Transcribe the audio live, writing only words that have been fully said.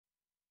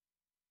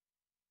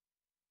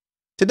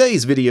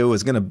Today's video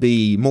is going to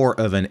be more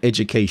of an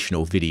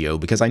educational video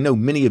because I know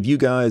many of you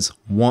guys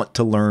want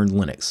to learn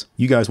Linux.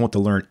 You guys want to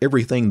learn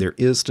everything there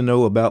is to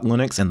know about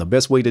Linux, and the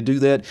best way to do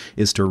that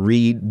is to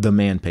read the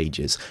man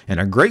pages.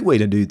 And a great way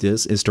to do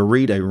this is to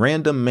read a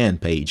random man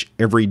page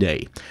every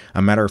day.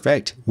 A matter of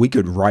fact, we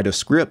could write a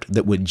script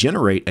that would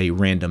generate a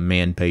random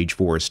man page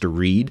for us to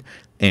read,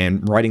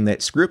 and writing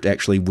that script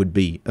actually would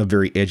be a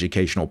very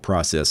educational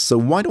process. So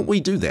why don't we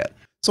do that?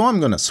 So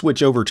I'm going to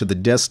switch over to the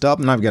desktop,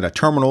 and I've got a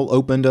terminal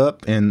opened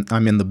up, and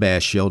I'm in the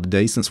bash shell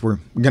today. Since we're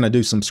going to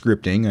do some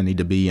scripting, I need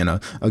to be in a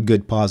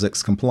good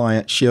POSIX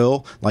compliant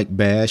shell like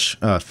bash.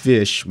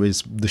 Fish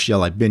is the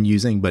shell I've been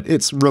using, but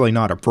it's really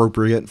not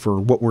appropriate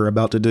for what we're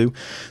about to do.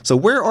 So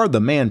where are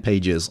the man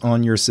pages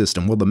on your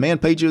system? Well, the man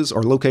pages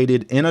are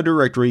located in a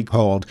directory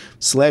called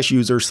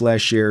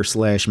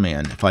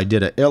 /user/share/man. If I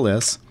did a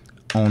ls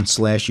on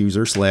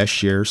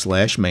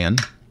 /user/share/man,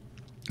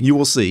 you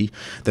will see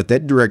that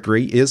that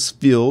directory is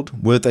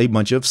filled with a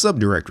bunch of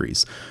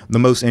subdirectories. The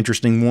most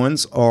interesting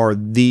ones are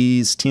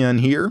these 10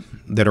 here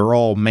that are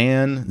all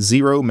man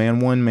 0, man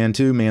 1, man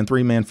 2, man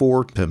 3, man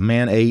 4 to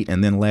man 8,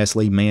 and then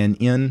lastly man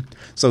n.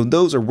 So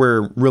those are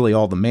where really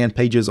all the man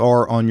pages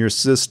are on your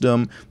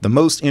system. The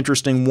most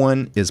interesting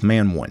one is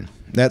man 1.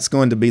 That's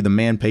going to be the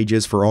man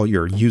pages for all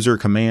your user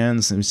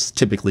commands. It's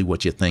typically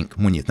what you think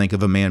when you think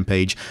of a man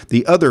page.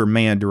 The other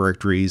man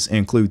directories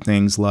include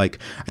things like,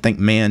 I think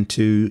man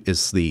 2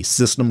 is the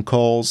system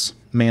calls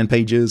man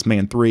pages.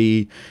 Man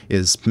 3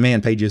 is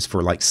man pages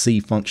for like C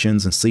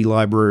functions and C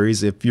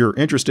libraries. If you're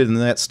interested in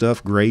that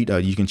stuff, great.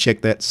 You can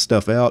check that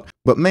stuff out.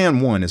 But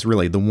man 1 is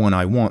really the one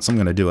I want. So I'm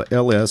going to do a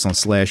ls on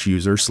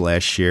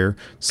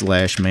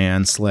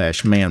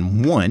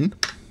 /user/share/man/man1.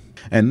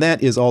 And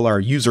that is all our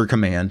user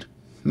command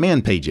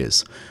man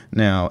pages.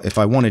 Now, if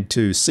I wanted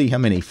to see how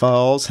many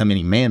files, how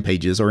many man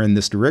pages are in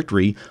this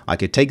directory, I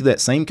could take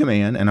that same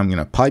command and I'm going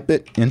to pipe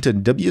it into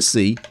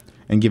WC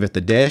and give it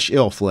the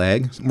 -L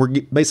flag. We're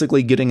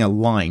basically getting a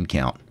line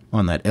count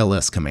on that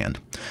ls command.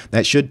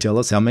 That should tell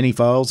us how many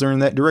files are in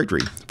that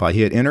directory. If I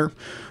hit enter,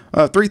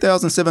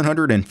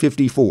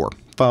 3,754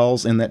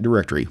 files in that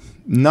directory.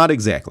 Not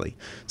exactly.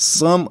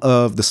 Some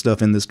of the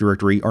stuff in this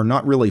directory are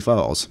not really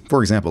files.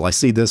 For example, I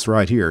see this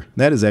right here.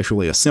 That is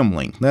actually a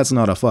symlink. That's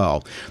not a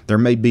file. There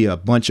may be a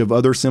bunch of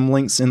other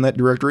symlinks in that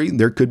directory.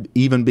 There could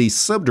even be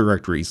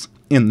subdirectories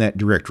in that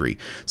directory.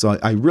 So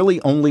I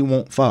really only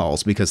want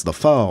files because the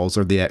files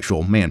are the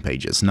actual man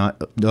pages, not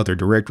other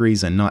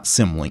directories and not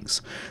symlinks.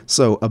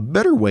 So a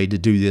better way to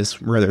do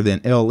this rather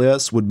than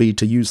ls would be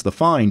to use the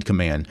find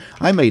command.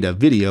 I made a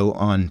video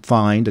on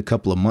find a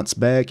couple of months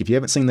back. If you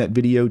haven't seen that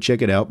video,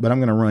 check it out. But I'm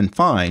going to run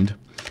find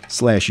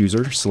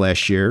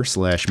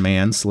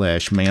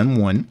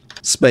 /user/share/man/man1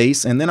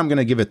 space, and then I'm going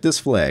to give it this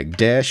flag,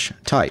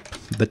 -type,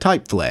 the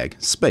type flag,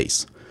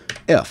 space,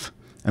 F.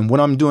 And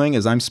what I'm doing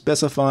is I'm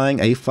specifying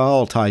a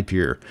file type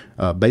here.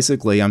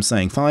 Basically, I'm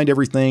saying find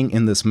everything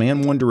in this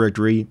man1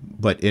 directory,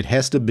 but it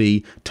has to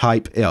be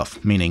type F,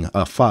 meaning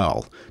a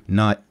file,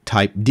 not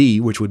type D,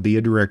 which would be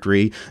a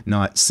directory,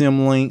 not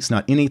symlinks,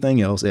 not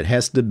anything else. It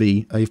has to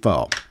be a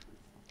file.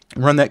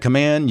 Run that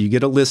command, you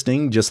get a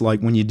listing, just like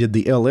when you did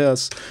the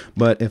ls.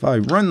 But if I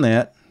run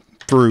that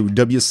through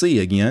WC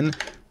again,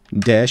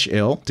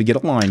 -L to get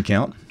a line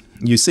count,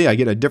 you see I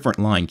get a different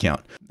line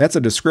count. That's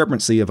a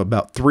discrepancy of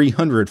about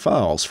 300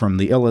 files from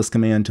the ls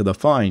command to the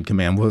find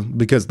command. Well,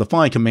 because the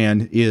find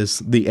command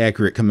is the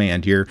accurate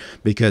command here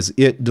because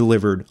it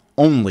delivered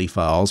only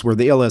files, where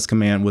the ls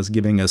command was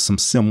giving us some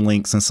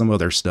symlinks and some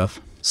other stuff.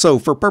 So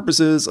for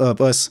purposes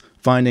of us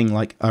finding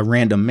like a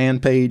random man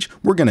page,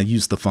 we're going to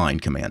use the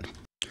find command.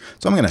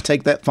 So I'm going to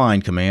take that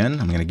find command.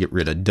 I'm going to get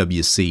rid of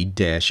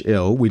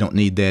WC-L. We don't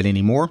need that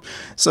anymore.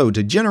 So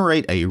to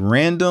generate a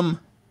random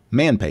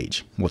man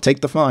page, we'll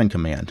take the find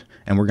command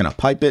and we're going to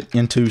pipe it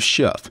into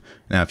shuf.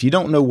 Now, if you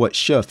don't know what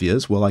shuf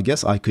is, well, I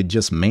guess I could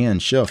just man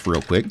shuf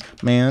real quick.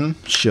 Man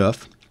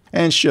shuf.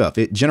 And shuf,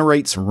 it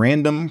generates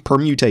random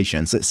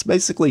permutations. It's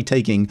basically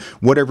taking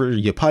whatever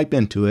you pipe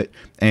into it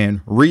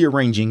and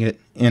rearranging it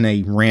in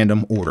a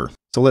random order.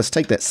 So let's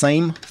take that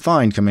same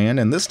find command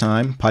and this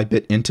time pipe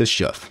it into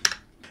shuf.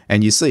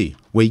 And you see,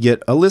 we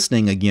get a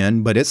listing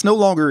again, but it's no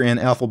longer in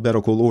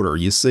alphabetical order.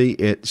 You see,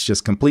 it's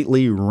just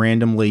completely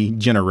randomly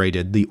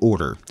generated the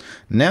order.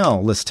 Now,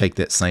 let's take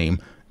that same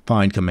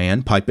find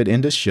command, pipe it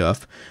into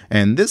shuf,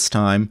 and this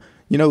time,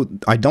 you know,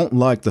 I don't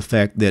like the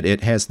fact that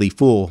it has the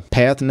full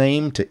path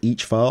name to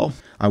each file.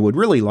 I would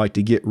really like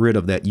to get rid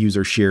of that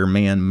user share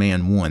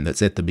man1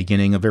 that's at the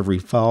beginning of every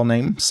file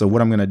name. So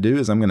what I'm going to do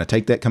is I'm going to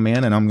take that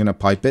command and I'm going to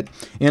pipe it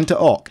into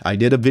awk. I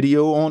did a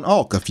video on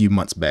awk a few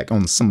months back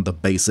on some of the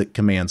basic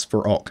commands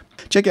for awk.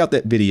 Check out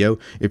that video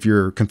if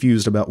you're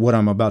confused about what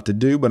I'm about to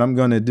do, but I'm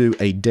going to do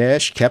a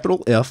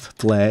 -F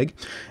flag,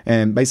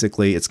 and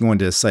basically it's going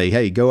to say,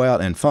 hey, go out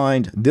and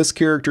find this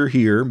character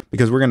here,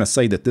 because we're going to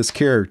say that this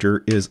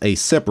character is a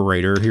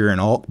separator here in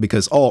awk,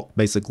 because awk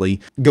basically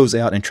goes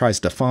out and tries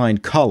to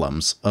find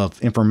columns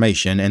of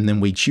information, and then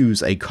we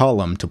choose a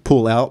column to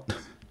pull out.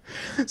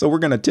 So we're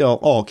going to tell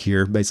awk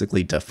here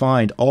basically to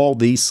find all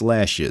these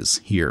slashes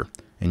here.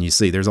 And you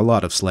see there's a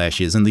lot of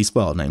slashes in these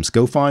file names.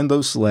 Go find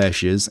those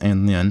slashes,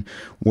 and then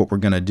what we're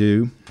going to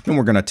do, then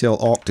we're going to tell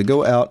awk to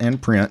go out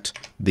and print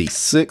the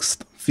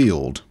 6th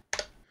field.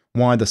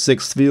 Why the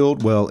 6th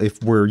field? Well,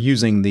 if we're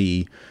using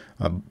the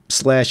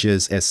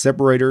slashes as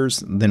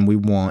separators, then we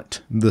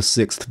want the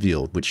 6th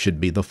field, which should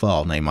be the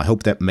file name. I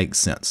hope that makes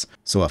sense.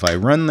 So if I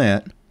run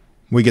that,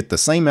 we get the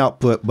same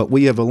output, but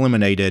we have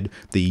eliminated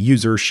the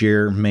user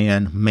share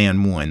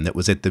man1 that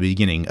was at the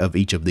beginning of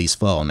each of these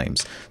file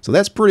names. So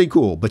that's pretty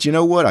cool, but you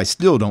know what? I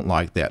still don't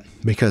like that,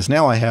 because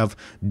now I have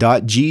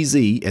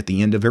 .gz at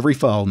the end of every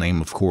file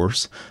name, of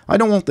course. I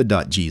don't want the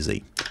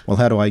 .gz. Well,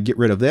 how do I get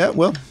rid of that?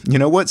 Well, you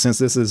know what? Since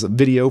this is a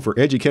video for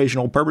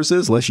educational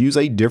purposes, let's use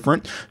a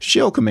different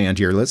shell command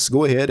here. Let's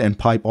go ahead and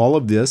pipe all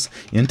of this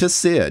into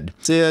sed.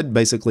 Sed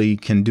basically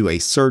can do a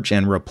search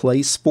and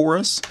replace for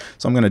us.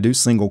 So I'm going to do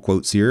single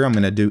quotes here. I'm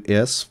going to do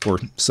S for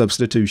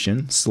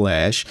substitution,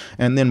 slash,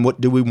 and then what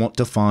do we want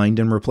to find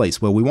and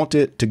replace? Well, we want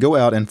it to go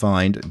out and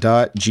find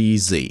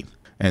 .gz.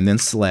 And then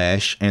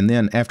slash, and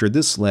then after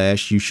this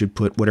slash, you should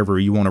put whatever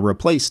you want to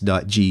replace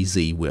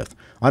 .gz with.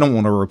 I don't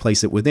want to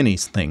replace it with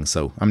anything,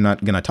 so I'm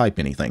not going to type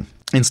anything.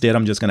 Instead,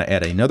 I'm just going to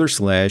add another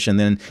slash and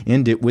then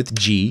end it with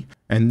G,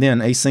 and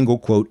then a single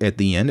quote at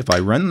the end. If I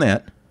run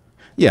that,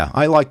 yeah,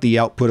 I like the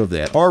output of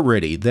that.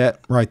 Already, that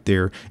right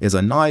there is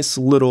a nice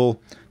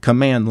little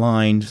command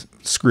line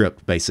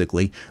script,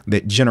 basically,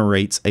 that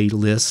generates a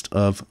list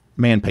of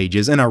man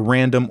pages in a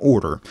random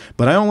order.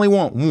 But I only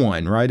want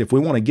one, right? If we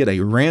want to get a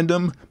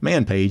random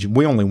man page,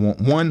 we only want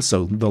one.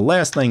 So the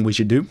last thing we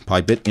should do,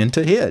 pipe it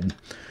into head.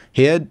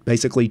 Head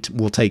basically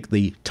will take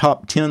the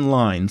top 10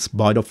 lines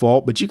by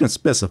default, but you can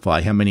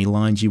specify how many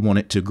lines you want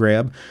it to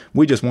grab.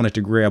 We just want it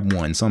to grab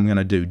one, so I'm going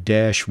to do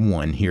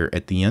 -1 here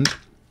at the end.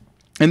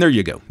 And there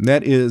you go.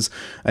 That is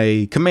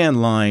a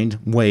command line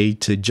way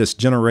to just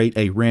generate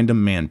a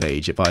random man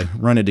page. If I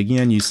run it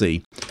again, you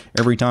see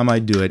every time I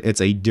do it,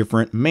 it's a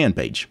different man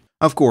page.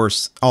 Of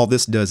course, all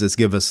this does is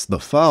give us the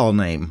file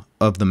name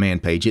of the man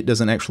page. It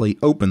doesn't actually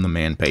open the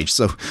man page.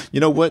 So you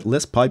know what?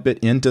 Let's pipe it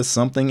into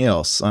something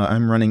else.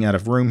 I'm running out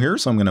of room here,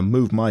 so I'm going to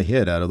move my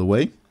head out of the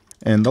way.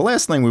 And the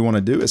last thing we want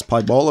to do is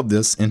pipe all of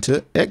this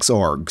into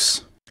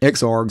xargs.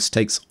 Xargs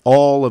takes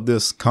all of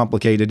this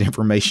complicated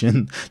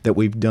information that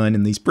we've done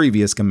in these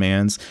previous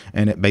commands,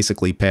 and it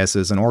basically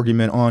passes an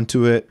argument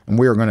onto it, and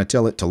we are going to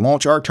tell it to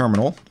launch our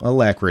terminal,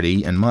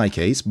 Alacrity in my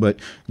case, but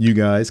you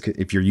guys,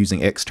 if you're using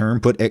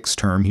Xterm, put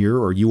Xterm here,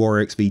 or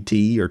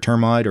URXVT, or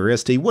Termite, or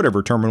ST,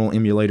 whatever terminal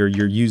emulator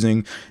you're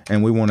using,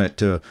 and we want it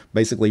to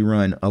basically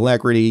run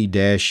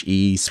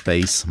Alacrity-E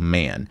space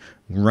man.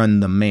 Run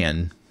the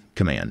man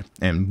command,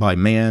 and by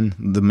man,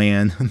 the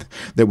man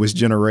that was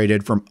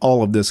generated from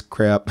all of this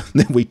crap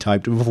that we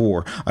typed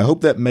before. I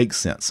hope that makes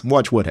sense.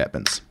 Watch what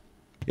happens.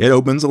 It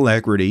opens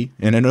Alacrity,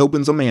 and it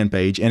opens a man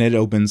page, and it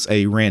opens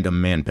a random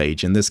man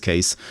page. In this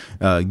case,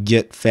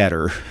 Get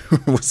Fatter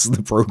was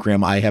the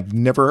program. I have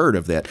never heard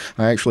of that.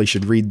 I actually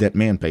should read that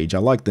man page. I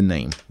like the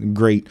name.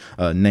 Great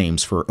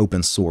names for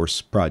open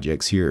source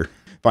projects here.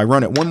 If I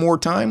run it one more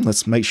time,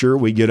 let's make sure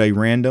we get a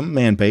random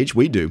man page.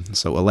 We do.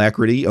 So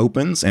Alacrity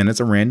opens, and it's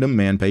a random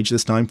man page,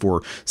 this time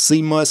for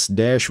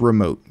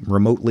CMUS-remote,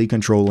 remotely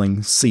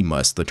controlling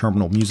CMUS, the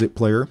terminal music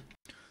player.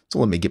 So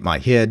let me get my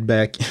head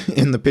back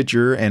in the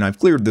picture, and I've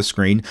cleared the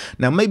screen.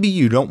 Now maybe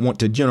you don't want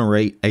to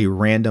generate a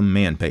random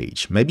man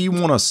page. Maybe you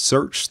want to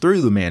search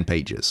through the man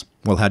pages.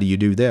 Well, how do you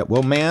do that?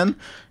 Well, man,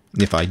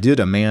 if I did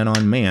a man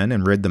on man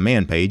and read the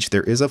man page,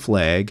 there is a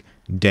flag,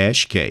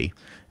 -K.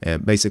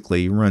 It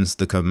basically runs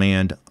the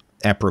command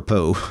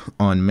apropos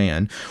on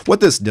man. What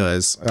this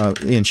does,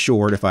 in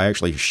short, if I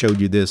actually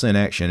showed you this in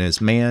action, is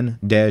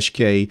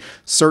man-K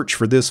search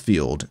for this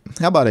field.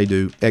 How about I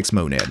do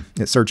xmonad?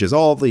 It searches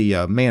all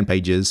the man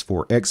pages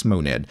for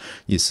xmonad.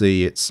 You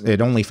see, it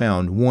only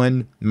found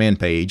one man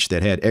page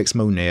that had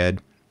xmonad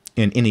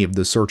in any of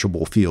the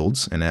searchable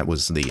fields, and that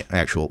was the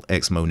actual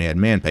xmonad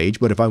man page.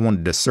 But if I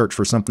wanted to search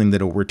for something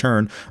that will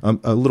return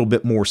a little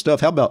bit more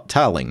stuff, how about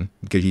tiling?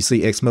 Because you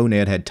see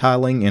xmonad had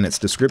tiling in its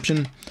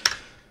description,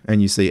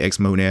 and you see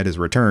xmonad is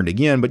returned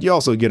again, but you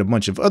also get a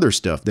bunch of other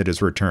stuff that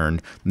is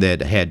returned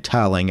that had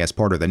tiling as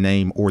part of the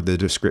name or the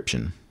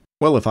description.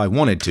 Well, if I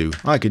wanted to,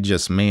 I could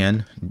just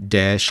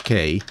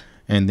man-K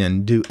and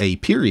then do a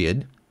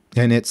period,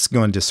 and it's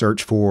going to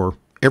search for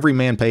every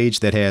man page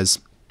that has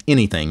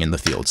anything in the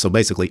field. So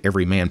basically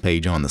every man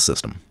page on the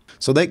system.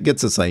 So that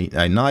gets us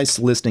a nice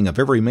listing of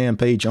every man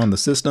page on the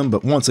system.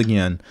 But once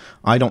again,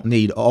 I don't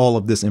need all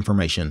of this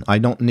information. I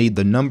don't need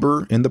the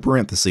number in the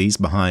parentheses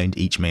behind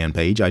each man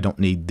page. I don't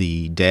need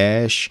the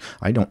dash.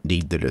 I don't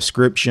need the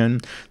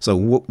description. So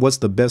what's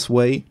the best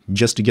way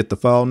just to get the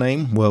file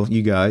name? Well,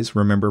 you guys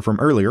remember from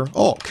earlier,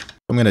 awk.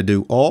 I'm going to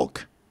do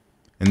awk,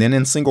 and then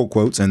in single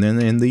quotes, and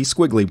then in the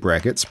squiggly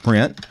brackets,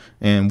 print.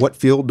 And what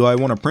field do I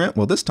want to print?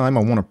 Well, this time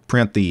I want to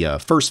print the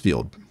first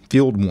field,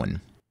 field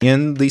 1.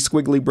 In the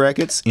squiggly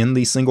brackets, in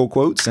the single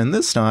quotes, and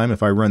this time,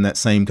 if I run that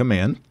same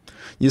command,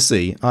 you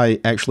see, I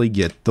actually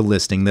get the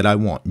listing that I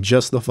want.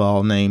 Just the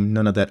file name,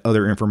 none of that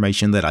other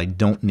information that I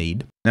don't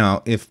need.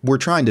 Now, if we're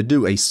trying to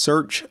do a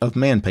search of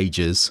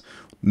Manpages,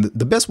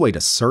 the best way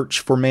to search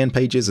for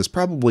Manpages is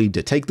probably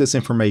to take this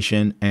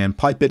information and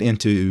pipe it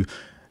into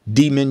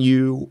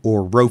dmenu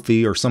or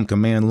Rofi or some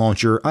command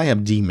launcher. I have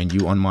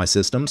dmenu on my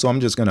system, so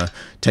I'm just going to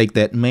take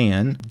that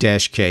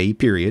man-k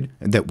period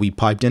that we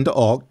piped into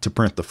awk to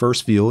print the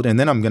first field, and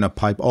then I'm going to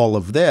pipe all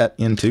of that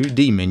into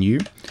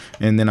dmenu,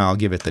 and then I'll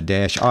give it the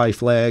 -i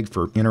flag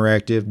for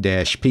interactive,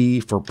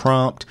 -p for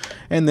prompt,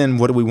 and then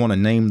what do we want to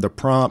name the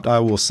prompt? I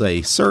will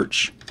say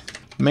search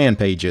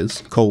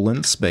Manpages,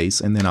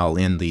 space, and then I'll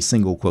end the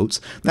single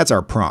quotes. That's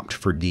our prompt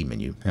for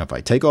dmenu. Now if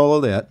I take all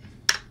of that,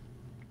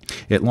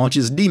 it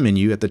launches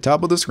dmenu at the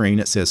top of the screen.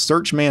 It says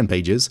search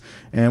Manpages,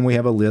 and we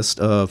have a list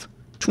of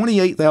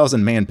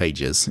 28,000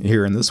 Manpages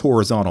here in this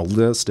horizontal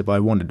list. If I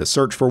wanted to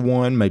search for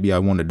one, maybe I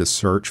wanted to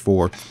search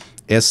for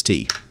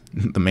ST,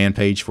 the man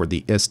page for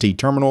the ST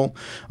terminal.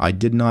 I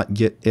did not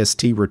get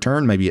ST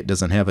return. Maybe it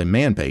doesn't have a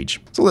man page.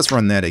 So let's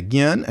run that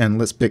again, and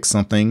let's pick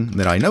something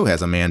that I know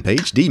has a man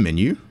page,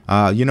 dmenu.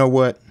 You know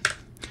what?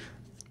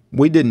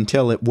 We didn't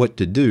tell it what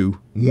to do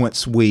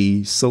once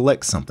we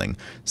select something.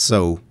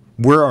 So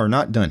we are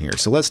not done here.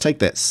 So let's take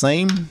that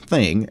same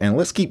thing and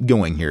let's keep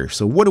going here.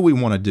 So what do we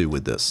want to do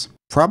with this?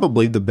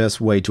 Probably the best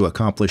way to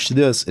accomplish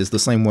this is the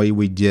same way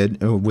we did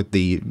with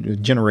the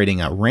generating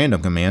a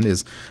random command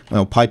is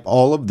pipe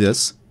all of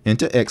this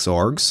into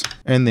xargs,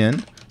 and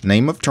then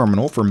name of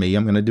terminal for me,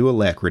 I'm going to do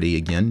alacrity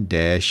again,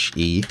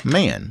 -e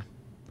man.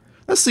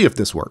 Let's see if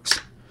this works.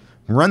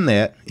 Run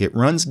that, it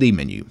runs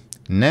dmenu.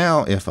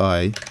 Now if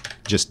I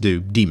just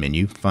do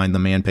dmenu, find the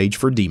man page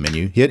for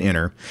dmenu, hit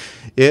enter,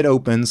 it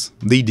opens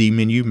the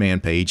dmenu man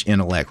page in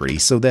alacrity.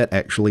 So that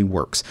actually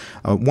works.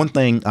 One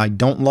thing I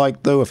don't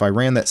like though, if I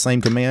ran that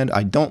same command,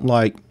 I don't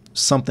like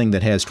something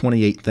that has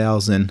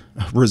 28,000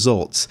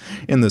 results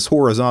in this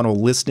horizontal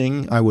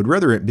listing. I would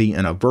rather it be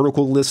in a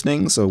vertical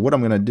listing. So what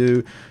I'm going to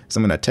do is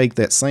I'm going to take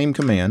that same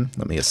command.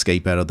 Let me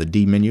escape out of the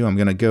dmenu. I'm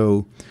going to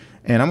go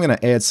and I'm going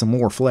to add some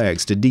more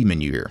flags to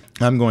dmenu here.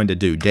 I'm going to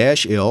do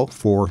 -l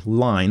for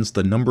lines,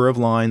 the number of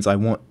lines I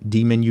want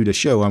dmenu to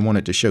show. I want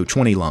it to show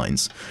 20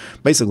 lines.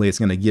 Basically, it's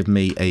going to give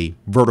me a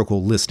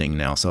vertical listing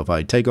now. So if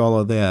I take all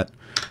of that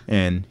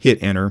and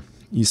hit enter,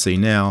 you see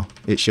now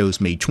it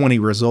shows me 20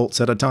 results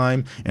at a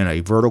time in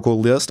a vertical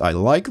list. I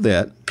like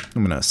that.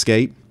 I'm going to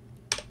escape.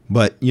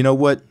 But you know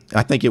what?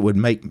 I think it would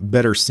make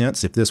better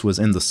sense if this was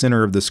in the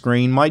center of the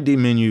screen. My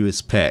dmenu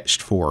is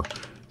patched for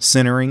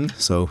centering,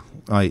 so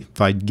if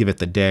I give it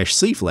the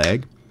 -c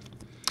flag,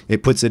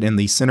 it puts it in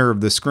the center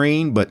of the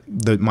screen, but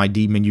my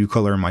dmenu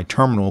color and my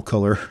terminal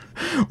color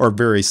are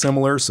very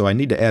similar, so I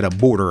need to add a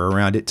border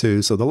around it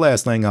too. So the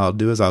last thing I'll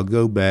do is I'll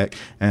go back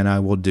and I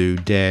will do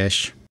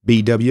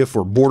 -bw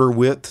for border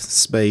width,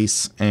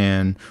 space,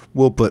 and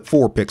we'll put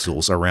 4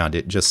 pixels around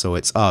it just so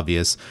it's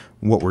obvious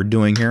what we're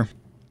doing here.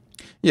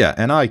 Yeah,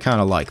 and I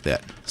kind of like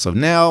that. So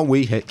now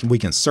we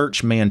can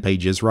search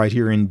Manpages right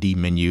here in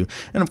dmenu,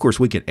 and of course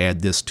we could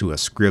add this to a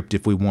script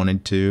if we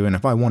wanted to, and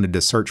if I wanted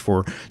to search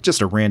for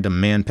just a random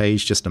man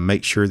page just to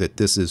make sure that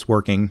this is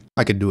working,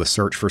 I could do a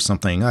search for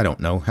something, I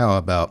don't know, how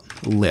about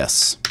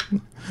less?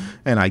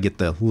 And I get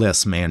the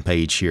less man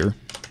page here,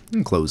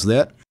 and close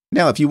that.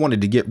 Now, if you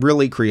wanted to get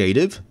really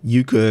creative,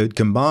 you could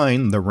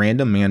combine the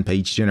random man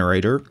page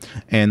generator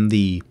and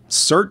the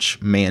search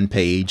man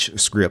page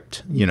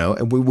script. You know,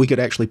 we could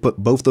actually put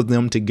both of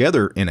them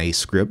together in a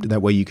script.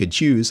 That way you could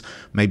choose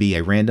maybe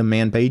a random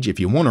man page if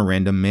you want a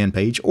random man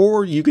page,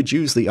 or you could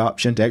choose the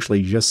option to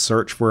actually just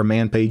search for a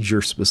man page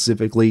you're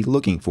specifically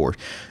looking for.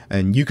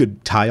 And you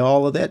could tie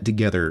all of that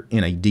together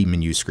in a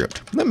dmenu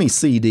script. Let me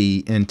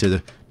cd into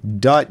the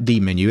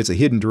 .dmenu. It's a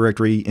hidden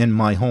directory in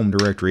my home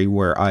directory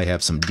where I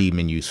have some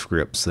dmenu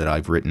scripts that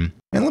I've written.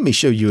 And let me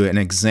show you an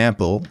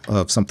example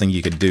of something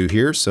you could do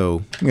here.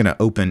 So I'm going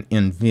to open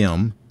in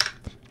Vim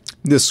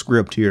this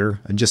script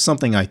here, just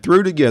something I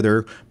threw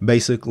together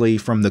basically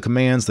from the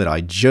commands that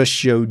I just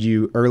showed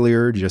you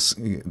earlier, just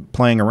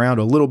playing around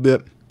a little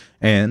bit.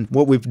 And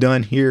what we've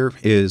done here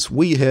is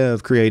we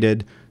have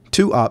created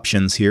 2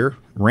 options here,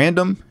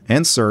 random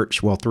and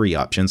search, well 3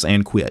 options,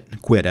 and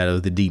quit out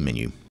of the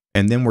dmenu.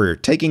 And then we're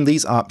taking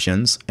these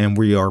options and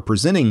we are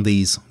presenting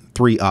these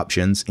 3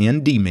 options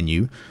in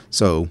dmenu.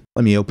 So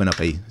let me open up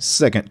a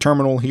second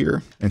terminal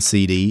here and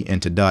cd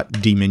into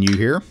 .dmenu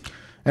here.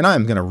 And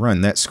I'm going to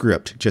run that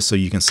script just so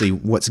you can see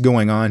what's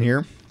going on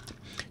here.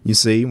 You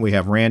see we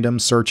have random,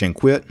 search, and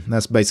quit.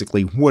 That's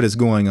basically what is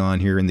going on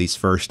here in these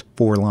first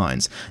 4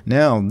 lines.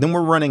 Now, then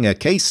we're running a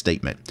case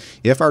statement.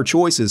 If our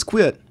choice is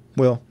quit,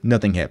 well,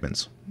 nothing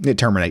happens. It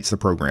terminates the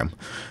program.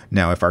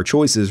 Now, if our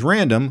choice is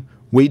random,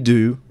 we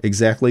do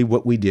exactly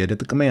what we did at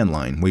the command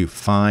line. We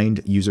find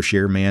user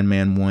share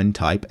man1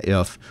 type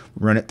F,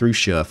 run it through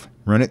chef,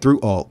 run it through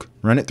awk,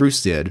 run it through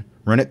syd,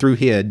 run it through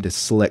head to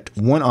select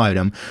one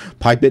item,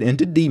 pipe it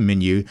into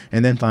dmenu,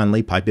 and then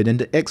finally pipe it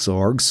into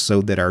xargs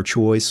so that our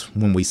choice,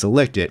 when we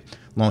select it,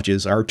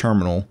 launches our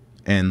terminal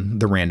and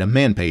the random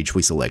man page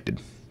we selected.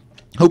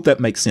 Hope that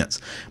makes sense.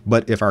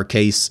 But if our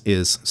case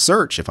is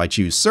search, if I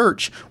choose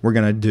search, we're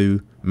going to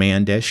do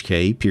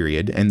man-k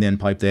period, and then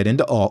pipe that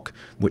into awk,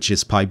 which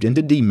is piped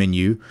into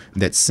dmenu,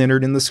 that's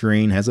centered in the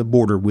screen, has a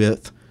border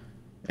width.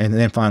 And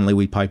then finally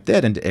we pipe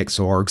that into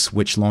xargs,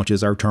 which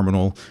launches our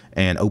terminal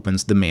and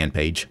opens the man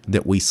page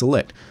that we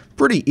select.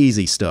 Pretty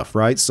easy stuff,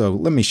 right? So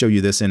let me show you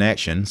this in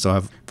action. So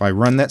if I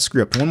run that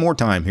script one more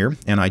time here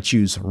and I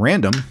choose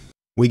random,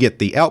 we get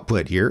the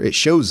output here. It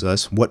shows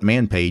us what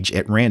man page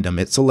at random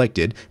it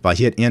selected. If I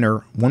hit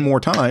enter one more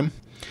time,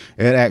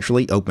 it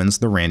actually opens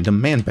the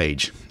random man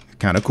page.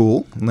 Kind of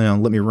cool. Now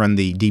let me run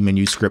the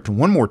dmenu script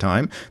one more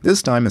time.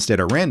 This time instead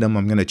of random,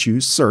 I'm going to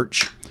choose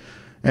search.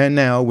 And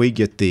now we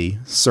get the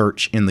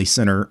search in the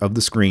center of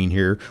the screen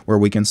here where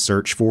we can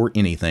search for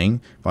anything.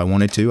 If I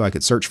wanted to, I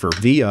could search for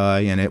VI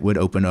and it would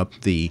open up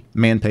the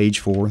man page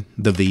for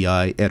the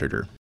VI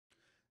editor.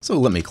 So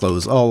let me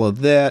close all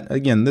of that.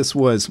 Again, this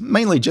was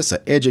mainly just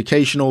an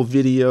educational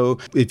video.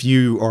 If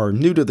you are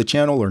new to the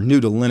channel or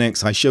new to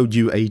Linux, I showed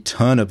you a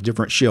ton of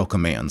different shell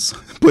commands,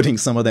 putting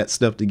some of that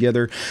stuff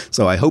together.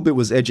 So I hope it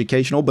was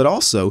educational, but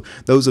also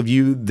those of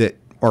you that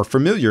are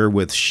familiar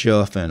with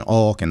shuff and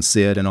awk and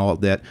sed and all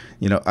of that,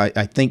 you know,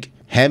 I think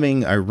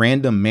having a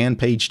random man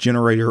page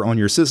generator on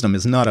your system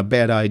is not a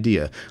bad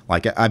idea.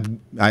 Like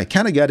I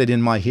kind of got it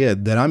in my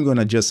head that I'm going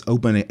to just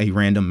open a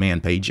random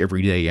man page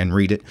every day and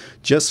read it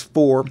just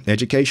for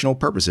educational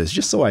purposes,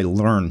 just so I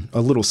learn a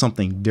little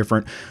something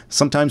different.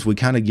 Sometimes we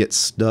kind of get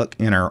stuck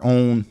in our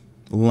own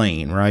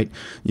lane, right?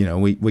 You know,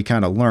 we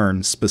kind of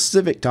learn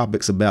specific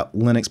topics about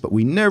Linux, but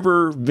we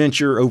never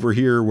venture over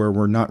here where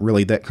we're not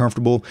really that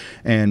comfortable.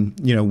 And,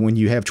 you know, when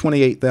you have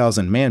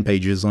 28,000 man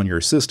pages on your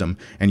system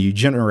and you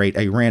generate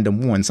a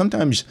random one,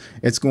 sometimes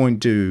it's going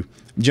to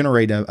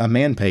generate a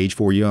man page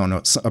for you on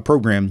a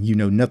program you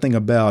know nothing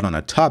about, on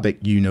a topic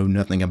you know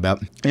nothing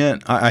about.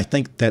 And I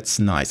think that's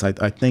nice.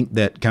 I think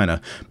that kind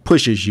of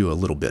pushes you a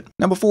little bit.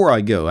 Now, before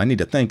I go, I need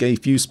to thank a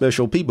few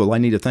special people. I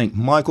need to thank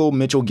Michael,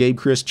 Mitchell, Gabe,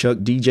 Chris, Chuck,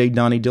 DJ,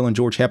 Donnie, Dylan,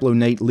 George, Haplo,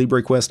 Nate,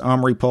 LibreQuest,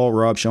 Omri, Paul,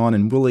 Rob, Sean,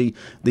 and Willie.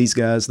 These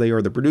guys, they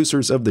are the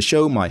producers of the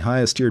show, my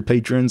highest tiered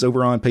patrons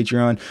over on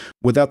Patreon.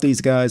 Without these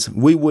guys,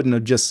 we wouldn't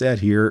have just sat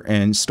here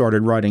and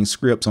started writing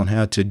scripts on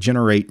how to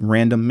generate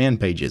random man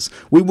pages.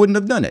 We wouldn't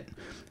have done it.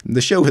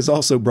 The show is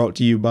also brought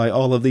to you by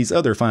all of these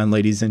other fine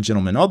ladies and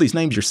gentlemen. All these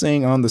names you're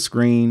seeing on the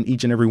screen,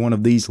 each and every one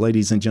of these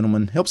ladies and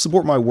gentlemen, help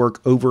support my work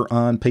over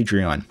on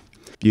Patreon.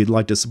 If you'd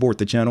like to support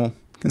the channel,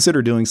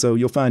 consider doing so.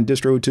 You'll find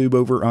DistroTube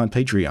over on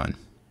Patreon.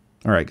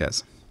 All right,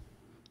 guys.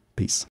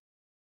 Peace.